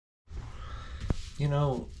You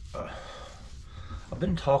know, I've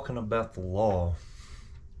been talking about the law.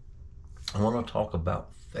 I want to talk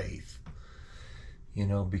about faith,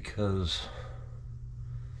 because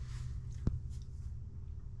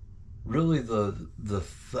really the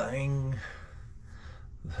thing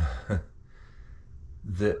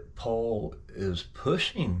that Paul is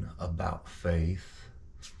pushing about faith,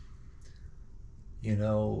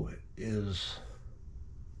 is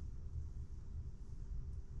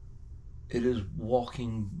it is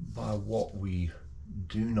walking by what we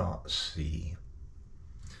do not see.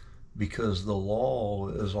 Because the law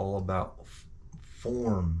is all about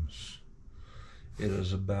forms. It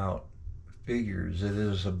is about figures. It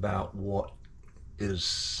is about what is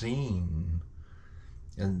seen.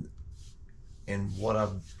 And what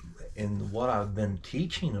I've been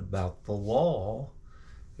teaching about the law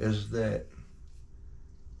is that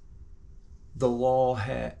the law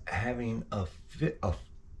having a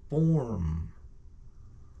form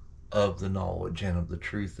of the knowledge and of the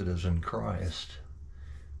truth that is in Christ.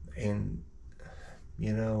 And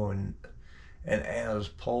and as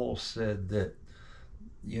Paul said that,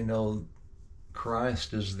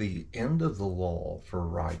 Christ is the end of the law for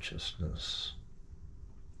righteousness.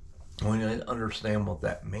 We need to understand what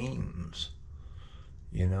that means.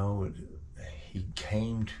 He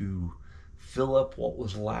came to fill up what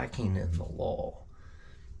was lacking in the law.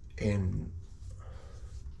 And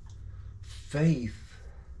faith,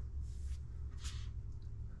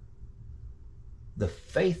 the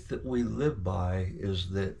faith that we live by is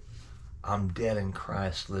that I'm dead and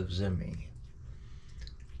Christ lives in me.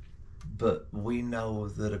 But we know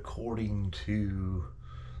that according to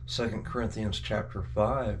 2 Corinthians chapter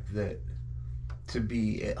 5, that to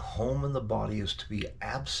be at home in the body is to be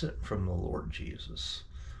absent from the Lord Jesus.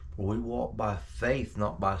 For we walk by faith,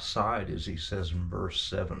 not by sight, as he says in verse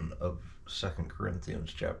 7 of 2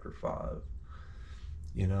 Corinthians chapter 5.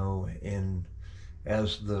 And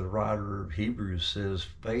as the writer of Hebrews says,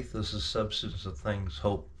 faith is the substance of things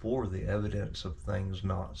hoped for, the evidence of things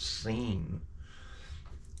not seen.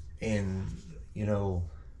 And, the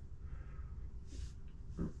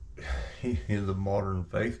modern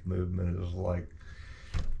faith movement is like,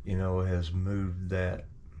 has moved that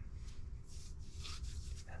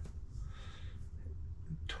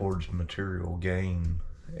towards material gain.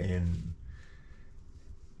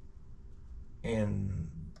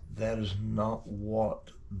 And that is not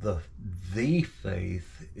what the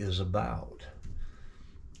faith is about.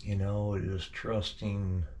 It is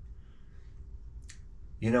trusting.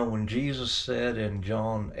 When Jesus said in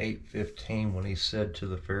John 8:15, when he said to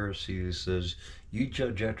the Pharisees, he says, "You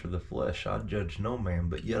judge after the flesh, I judge no man,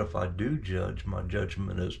 but yet if I do judge, my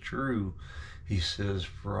judgment is true." He says,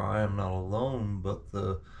 "For I am not alone, but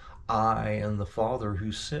I and the Father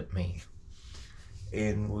who sent me."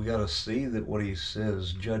 And we got to see that what he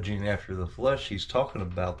says, judging after the flesh, he's talking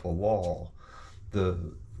about the law,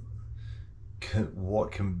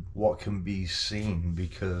 what can be seen,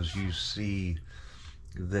 because you see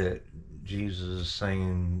that Jesus is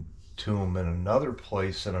saying to him in another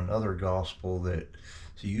place in another gospel that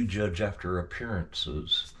you judge after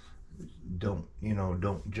appearances. Don't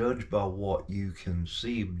judge by what you can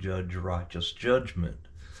see, judge righteous judgment.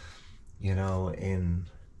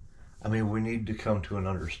 And we need to come to an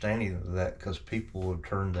understanding of that, because people have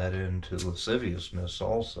turned that into lasciviousness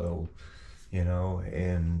also,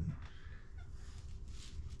 and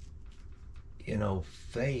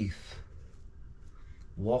faith,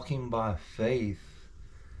 walking by the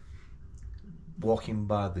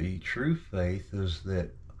true faith is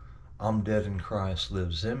that I'm dead and Christ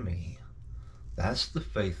lives in me. That's the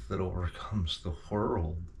faith that overcomes the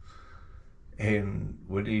world. And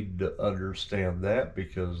we need to understand that,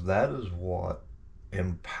 because that is what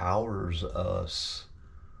empowers us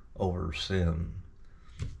over sin.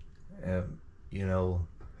 And,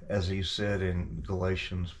 as he said in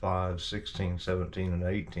Galatians 5:16, 17, and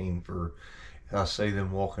 18, "For I say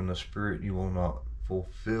then, walk in the Spirit, you will not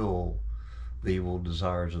fulfill the evil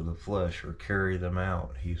desires of the flesh," or carry them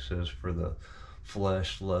out. He says, "For the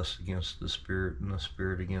flesh lusts against the Spirit, and the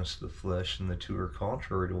Spirit against the flesh, and the two are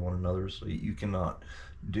contrary to one another, so that you cannot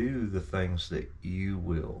do the things that you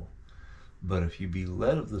will. But if you be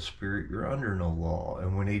led of the Spirit, you're under no law."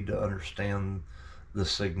 And we need to understand the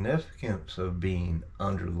significance of being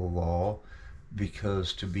under the law,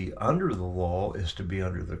 because to be under the law is to be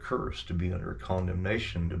under the curse, to be under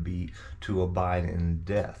condemnation, to abide in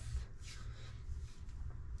death.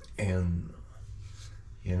 And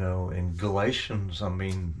in Galatians,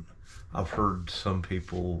 I've heard some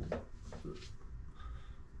people,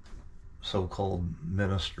 so-called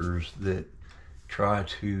ministers, that try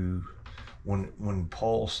to when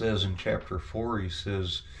Paul says in chapter 4, he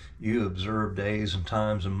says, "You observe days and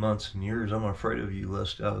times and months and years. I'm afraid of you,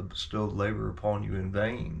 lest I bestow labor upon you in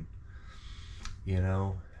vain." You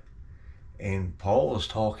know, and Paul is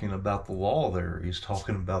talking about the law there. He's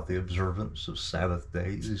talking about the observance of Sabbath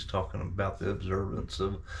days. He's talking about the observance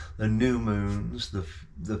of the new moons,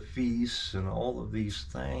 the feasts, and all of these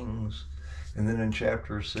things. And then in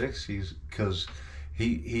chapter 6, he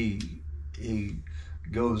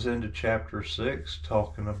goes into chapter 6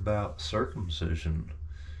 talking about circumcision.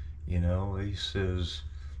 You know, he says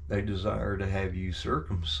they desire to have you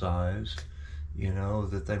circumcised, you know,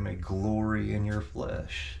 that they may glory in your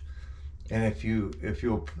flesh. And if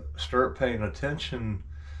you'll start paying attention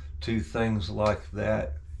to things like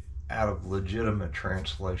that out of legitimate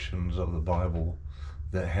translations of the Bible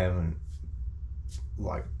that haven't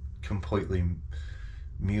like completely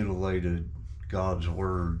mutilated God's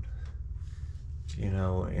word, you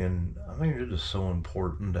know, and I mean, it is so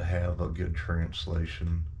important to have a good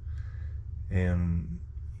translation. And,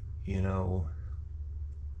 you know,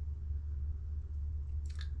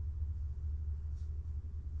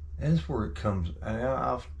 that's where it comes. And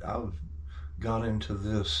I've got into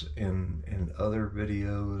this in other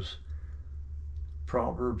videos.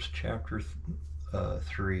 Proverbs chapter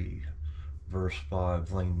 3, verse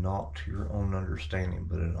 5, lean not to your own understanding,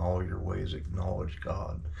 but in all your ways acknowledge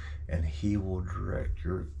God, and he will direct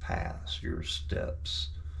your paths, your steps.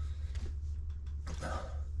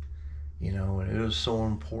 You know, and it is so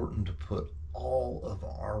important to put all of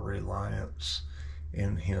our reliance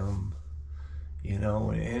in him. You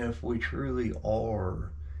know, and if we truly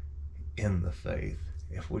are in the faith,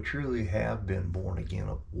 if we truly have been born again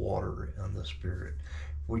of water and the Spirit,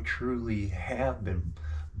 if we truly have been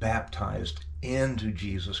baptized into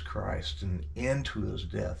Jesus Christ and into his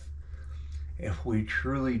death, if we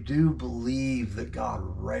truly do believe that God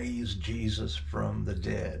raised Jesus from the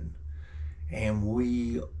dead, and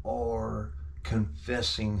we are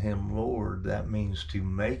confessing him Lord, that means to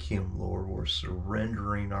make him Lord. We're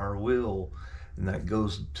surrendering our will. And that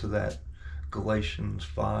goes to that Galatians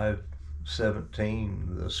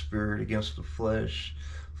 5:17, the spirit against the flesh,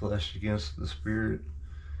 flesh against the spirit.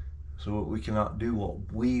 So we cannot do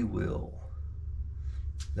what we will.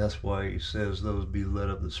 That's why he says those be led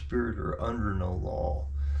of the Spirit are under no law.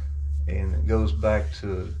 And it goes back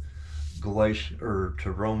to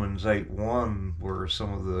Romans 8:1, where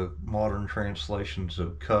some of the modern translations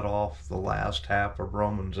have cut off the last half of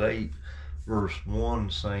Romans 8, verse 1,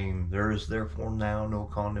 saying, "There is therefore now no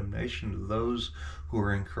condemnation to those who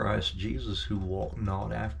are in Christ Jesus, who walk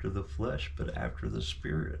not after the flesh, but after the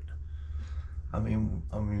Spirit." I mean,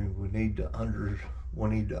 we need to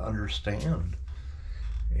understand,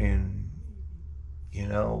 and you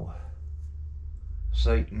know,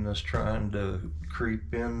 Satan is trying to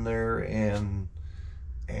creep in there and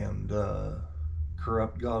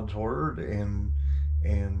corrupt God's word, and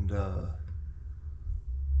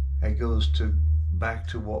it goes back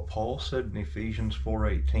to what Paul said in Ephesians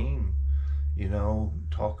 4:18, you know,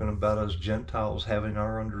 talking about us Gentiles having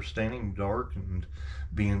our understanding darkened,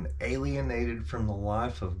 being alienated from the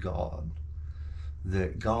life of God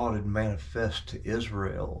that God had manifest to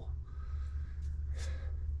Israel.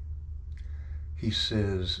 He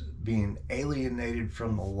says, being alienated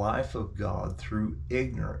from the life of God through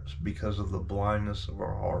ignorance because of the blindness of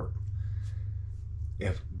our heart.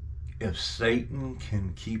 If Satan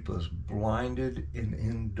can keep us blinded and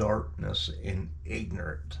in darkness and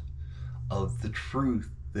ignorant of the truth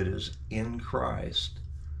that is in Christ,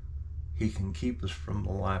 he can keep us from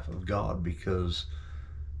the life of God, because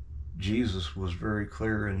Jesus was very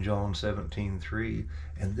clear in John 17:3,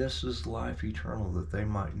 and this is life eternal, that they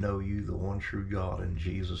might know you, the one true God, and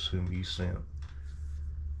Jesus whom you sent.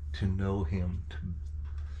 To know him,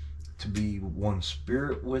 to be one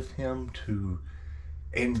spirit with him,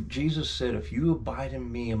 and Jesus said, if you abide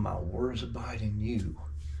in me and my words abide in you,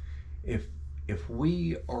 if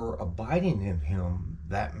we are abiding in him,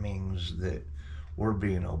 that means that we're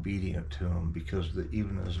being obedient to him, because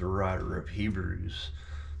even as the writer of Hebrews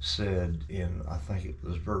said in, I think it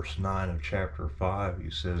was verse 9 of chapter 5, he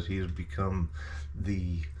says he has become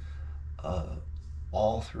the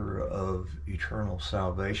author of eternal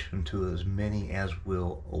salvation to as many as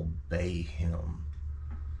will obey him.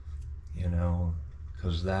 You know,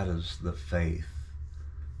 because that is the faith.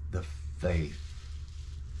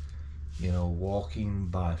 You know, walking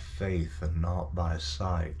by faith and not by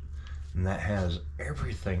sight. And that has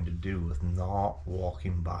everything to do with not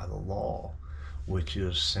walking by the law, which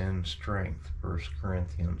is sin's strength, 1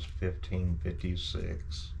 Corinthians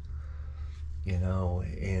 15:56. You know,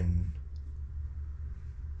 and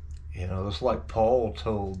you know, it's like Paul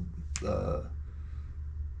told uh,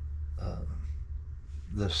 uh,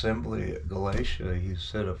 the assembly at Galatia, he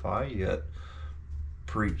said, if I yet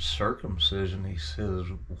preach circumcision, he says,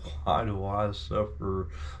 why do I suffer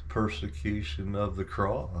persecution of the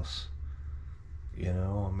cross? You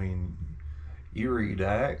know, I mean, you read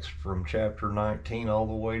Acts from chapter 19 all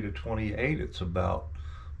the way to 28, it's about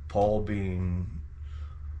Paul being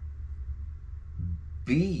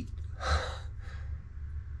beat,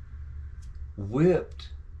 whipped,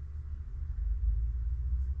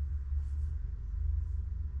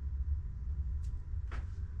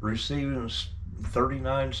 receiving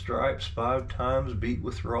 39 stripes 5 times, beat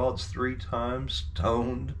with rods 3 times,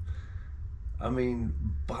 stoned. I mean,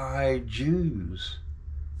 by Jews.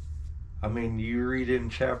 I mean, you read in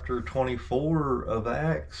chapter 24 of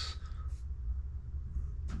Acts,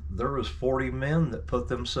 there was 40 men that put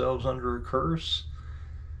themselves under a curse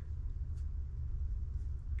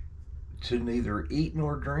to neither eat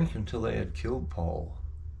nor drink until they had killed Paul.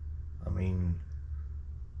 I mean,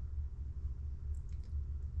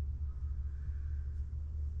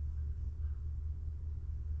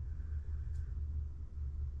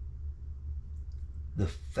 the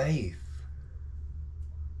faith,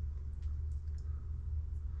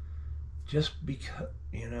 just because,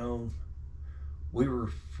 you know, we were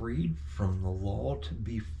freed from the law to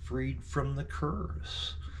be freed from the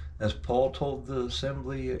curse. As Paul told the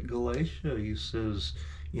assembly at Galatia, he says,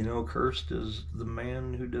 you know, cursed is the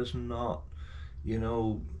man who does not, you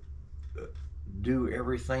know, do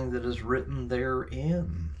everything that is written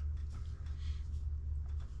therein.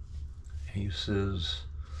 He says,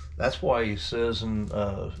 that's why he says in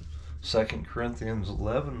 2 Corinthians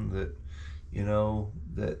 11 that, you know,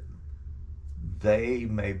 that they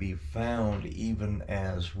may be found even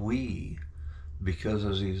as we, because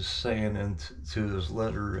as he's saying into his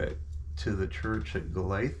letter to the church at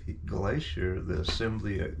Galatia, the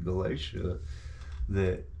assembly at Galatia,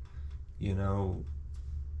 that, you know,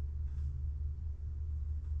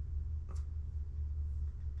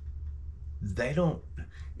 they don't,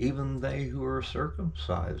 even they who are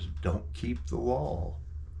circumcised don't keep the law.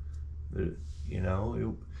 You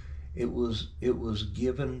know, it was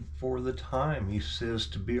given for the time. He says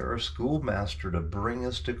to be our schoolmaster, to bring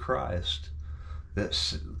us to Christ.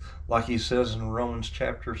 That, like he says in Romans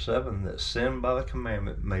chapter 7, that sin by the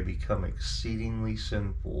commandment may become exceedingly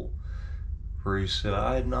sinful. For he said,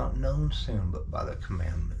 I had not known sin but by the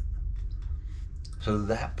commandment. So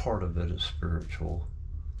that part of it is spiritual.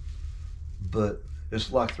 But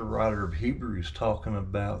it's like the writer of Hebrews talking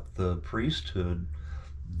about the priesthood.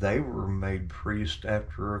 They were made priests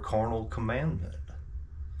after a carnal commandment.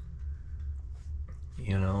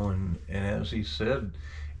 You know, and as he said,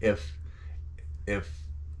 if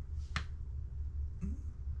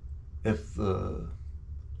the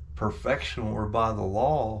perfection were by the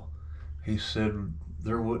law, he said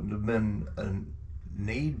there wouldn't have been a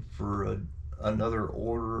need for another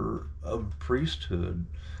order of priesthood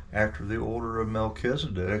after the order of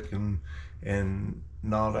Melchizedek and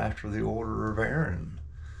not after the order of Aaron.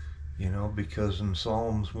 You know, because in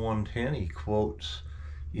Psalms 110 he quotes,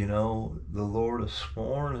 you know, the Lord has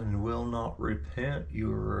sworn and will not repent.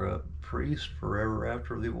 You are a priest forever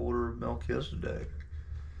after the order of Melchizedek.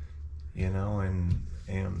 You know, and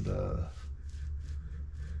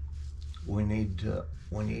we need to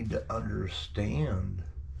understand.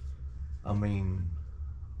 I mean,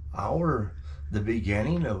 the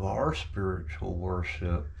beginning of our spiritual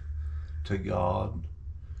worship to God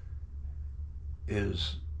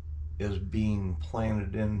is being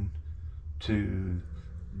planted into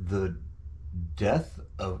the death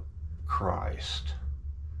of Christ.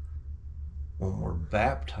 When we're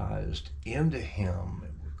baptized into him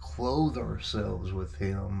and we clothe ourselves with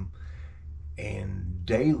him, and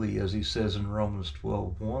daily, as he says in Romans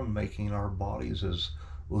 12:1, making our bodies as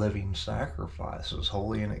living sacrifices,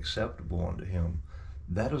 holy and acceptable unto him.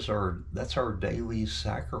 That's our daily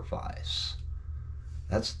sacrifice.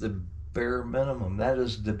 That's the bare minimum. That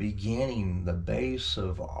is the beginning, the base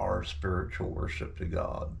of our spiritual worship to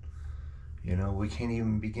God. You know, we can't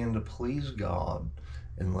even begin to please God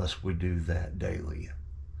unless we do that daily.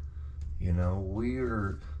 You know, we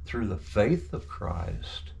are, through the faith of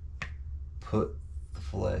Christ, put the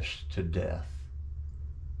flesh to death.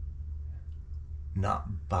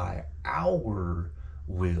 Not by our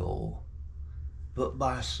will, but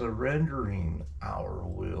by surrendering our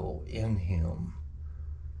will in him.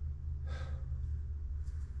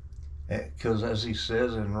 Because as he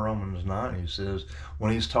says in Romans 9, he says,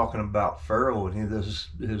 when he's talking about Pharaoh, and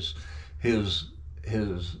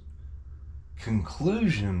his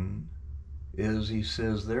conclusion is, he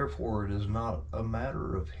says, therefore it is not a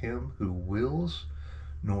matter of him who wills,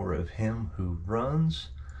 nor of him who runs,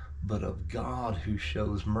 but of God who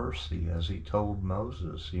shows mercy, as he told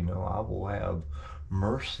Moses. I will have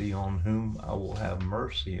mercy on whom I will have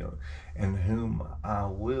mercy on, and whom I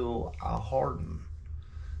harden.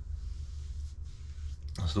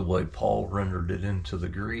 That's the way Paul rendered it into the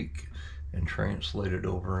Greek and translated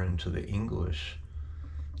over into the English.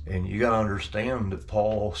 And you got to understand that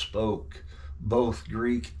Paul spoke both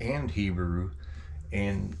Greek and Hebrew,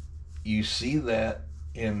 and you see that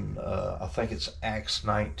in I think it's Acts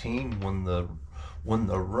 19, when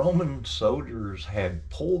the Roman soldiers had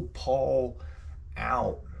pulled Paul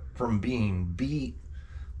out from being beat,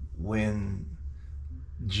 when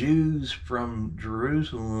Jews from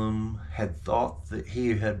Jerusalem had thought that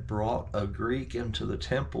he had brought a Greek into the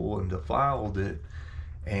temple and defiled it,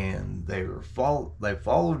 and they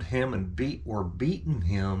followed him and were beating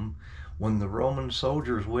him, when the Roman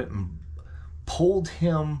soldiers went and pulled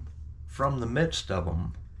him from the midst of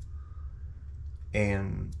them.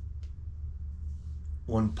 And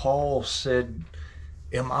when Paul said,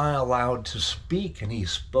 "Am I allowed to speak?" and he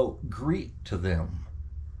spoke Greek to them.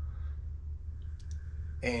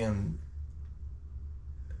 And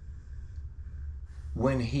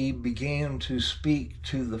when he began to speak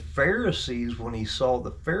to the Pharisees, when he saw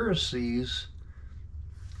the Pharisees,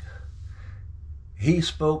 he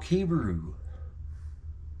spoke Hebrew.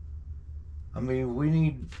 I mean, we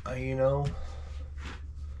need,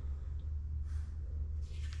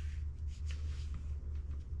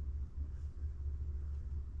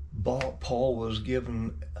 Paul was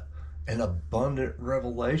given an abundant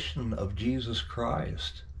revelation of Jesus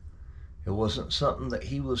Christ. It wasn't something that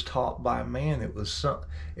he was taught by man. It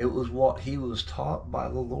was what he was taught by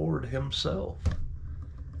the Lord himself.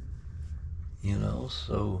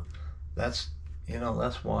 So that's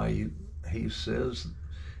why he says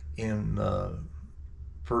in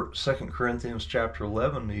 2 Corinthians chapter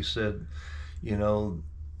 11, he said,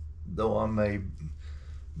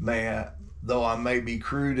 though I may be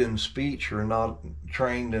crude in speech or not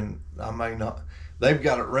trained in, they've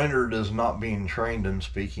got it rendered as not being trained in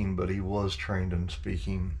speaking, but he was trained in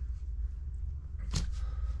speaking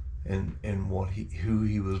in who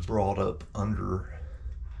he was brought up under.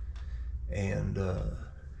 And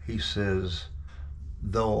he says,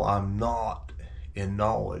 though I'm not in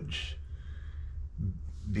knowledge,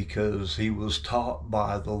 because he was taught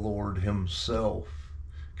by the Lord himself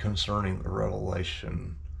concerning the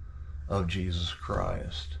revelation of Jesus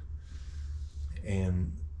Christ,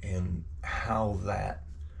 and how that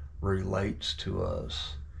relates to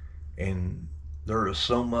us. And there is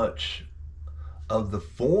so much of the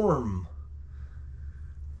form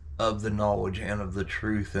of the knowledge and of the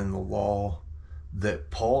truth in the law that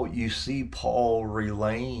you see Paul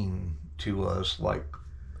relaying to us, like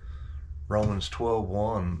Romans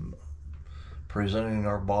 12:1, presenting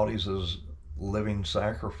our bodies as living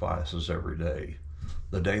sacrifices every day,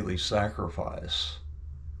 the daily sacrifice,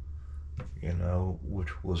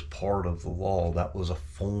 which was part of the law. That was a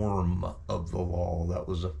form of the law. That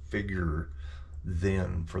was a figure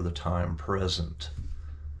then for the time present.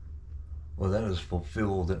 Well, that is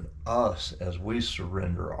fulfilled in us as we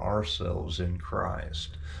surrender ourselves in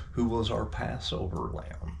Christ, who was our Passover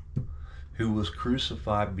lamb, who was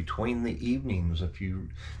crucified between the evenings. If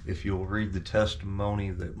you'll read the testimony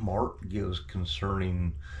that Mark gives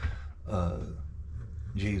concerning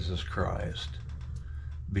Jesus Christ,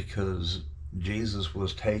 because Jesus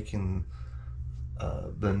was taken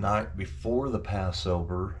the night before the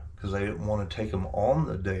Passover, because they didn't want to take him on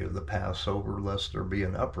the day of the Passover lest there be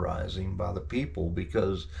an uprising by the people,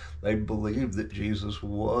 because they believed that Jesus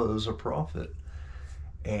was a prophet.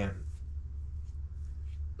 And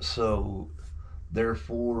so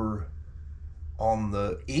therefore on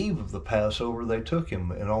the eve of the Passover they took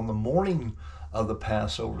him, and on the morning of the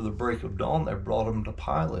Passover, the break of dawn, they brought him to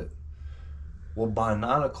Pilate. Well, by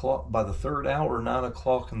 9 o'clock, by the third hour, 9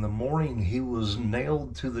 o'clock in the morning, he was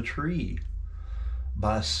nailed to the tree.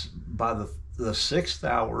 By the sixth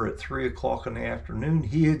hour at 3 o'clock in the afternoon,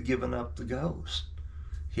 he had given up the ghost.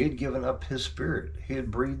 He had given up his spirit. He had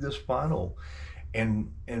breathed his final.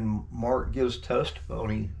 And Mark gives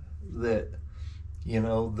testimony that,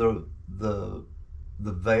 the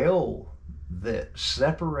veil that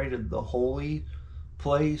separated the holy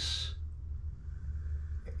place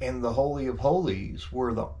and the Holy of Holies,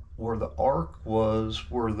 where the ark was,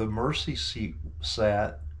 where the mercy seat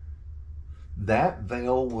sat, that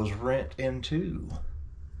veil was rent in two.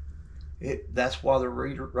 That's why the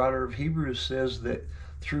writer of Hebrews says that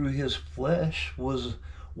through his flesh was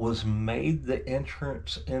made the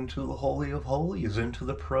entrance into the Holy of Holies, into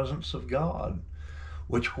the presence of God.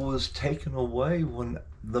 which was taken away when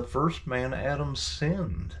the first man, Adam,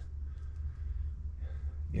 sinned.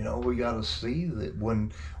 You know, we got to see that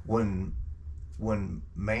when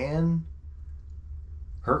man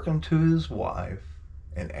hearkened to his wife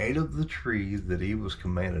and ate of the tree that he was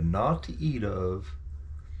commanded not to eat of,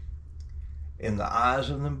 and the eyes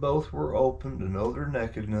of them both were opened to know their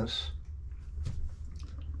nakedness,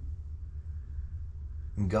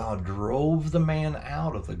 and God drove the man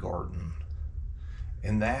out of the garden.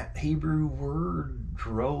 And that Hebrew word,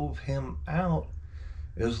 drove him out,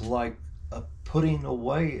 is like a putting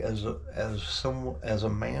away, as a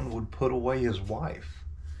man would put away his wife.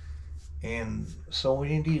 And so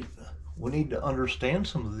we need to understand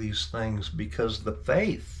some of these things, because the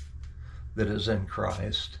faith that is in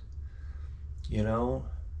Christ, you know,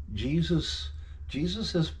 Jesus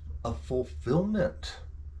is a fulfillment.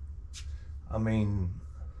 I mean,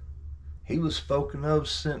 he was spoken of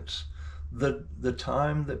since the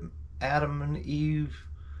time that Adam and Eve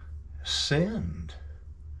sinned.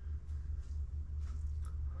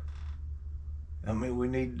 I mean, we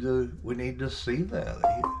need to see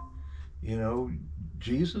that. You know,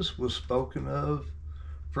 Jesus was spoken of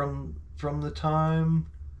from the time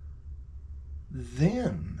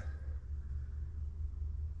then.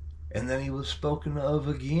 And then he was spoken of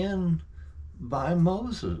again by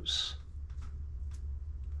Moses,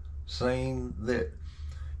 saying that,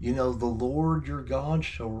 you know, the Lord your God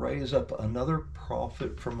shall raise up another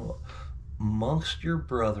prophet from amongst your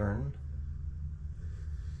brethren,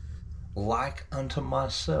 like unto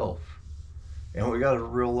myself. And we got to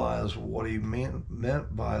realize what he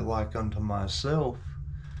meant by like unto myself,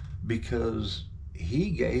 because he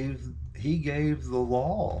gave the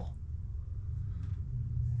law.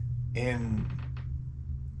 And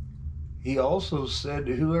he also said,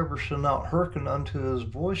 whoever shall not hearken unto his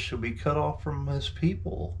voice shall be cut off from his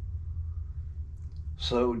people.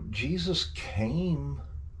 So Jesus came,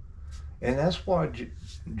 and that's why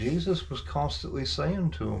Jesus was constantly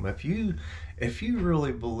saying to him, if you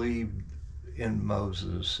really believed in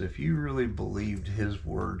Moses, if you really believed his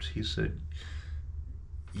words, he said,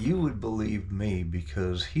 you would believe me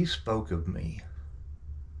because he spoke of me.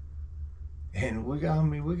 And we got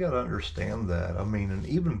to understand that. I mean, and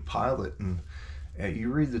even Pilate, and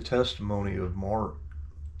you read the testimony of Mark,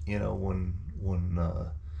 you know, when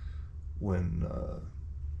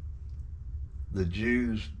the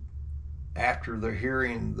Jews, after they're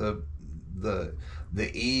hearing the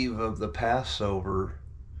eve of the Passover,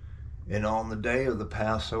 and on the day of the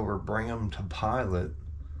Passover, bring them to Pilate.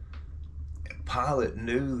 Pilate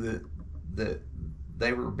knew that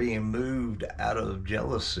they were being moved out of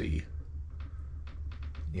jealousy.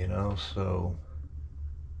 You know, so,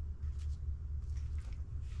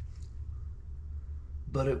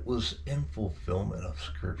 but it was in fulfillment of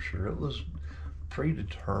Scripture. It was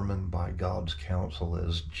predetermined by God's counsel,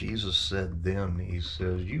 as Jesus said then. He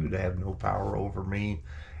says, you would have no power over me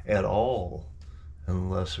at all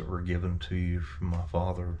unless it were given to you from my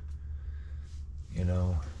Father. You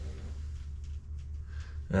know,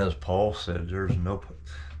 and as Paul said, there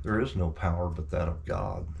is no power but that of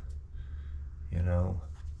God. You know.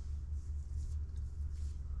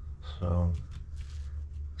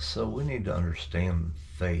 So we need to understand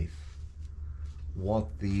faith,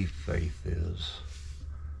 what the faith is.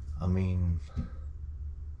 I mean,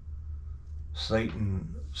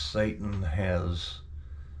 Satan has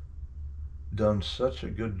done such a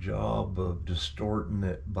good job of distorting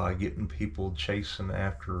it by getting people chasing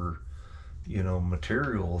after, you know,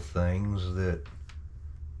 material things, that,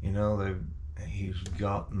 you know, he's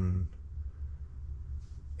gotten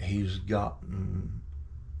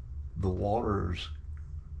the waters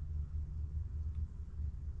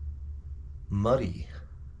muddy,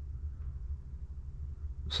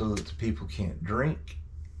 so that the people can't drink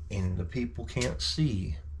and the people can't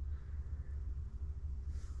see.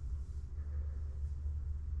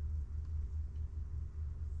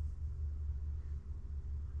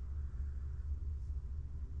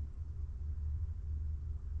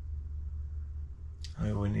 I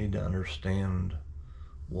mean, we need to understand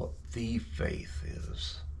what the faith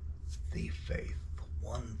is. The faith, the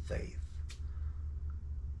one faith.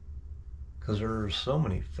 Because there are so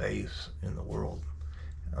many faiths in the world.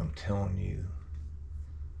 I'm telling you,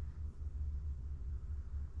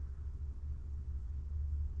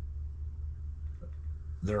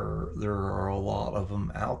 there are a lot of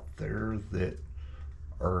them out there that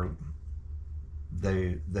are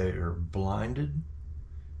they are blinded,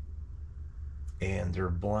 and they're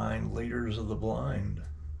blind leaders of the blind,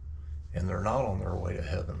 and they're not on their way to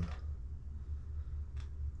heaven.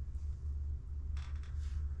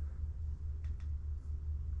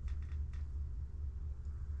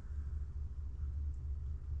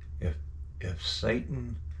 if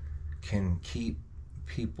Satan can keep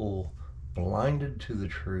people blinded to the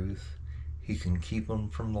truth, he can keep them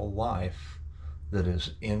from the life that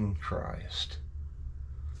is in Christ.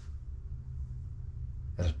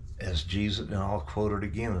 As Jesus, and I'll quote it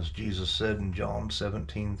again, as Jesus said in John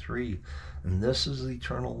 17:3, and this is the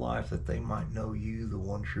eternal life, that they might know you, the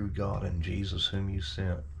one true God, and Jesus whom you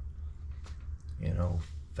sent. You know,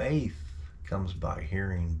 faith comes by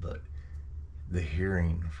hearing, but the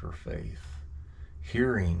hearing for faith.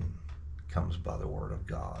 Hearing comes by the word of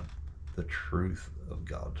God, the truth of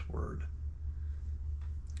God's word.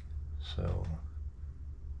 So,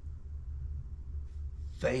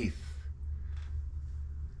 faith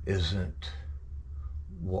isn't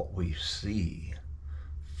what we see.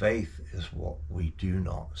 Faith is what we do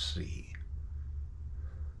not see.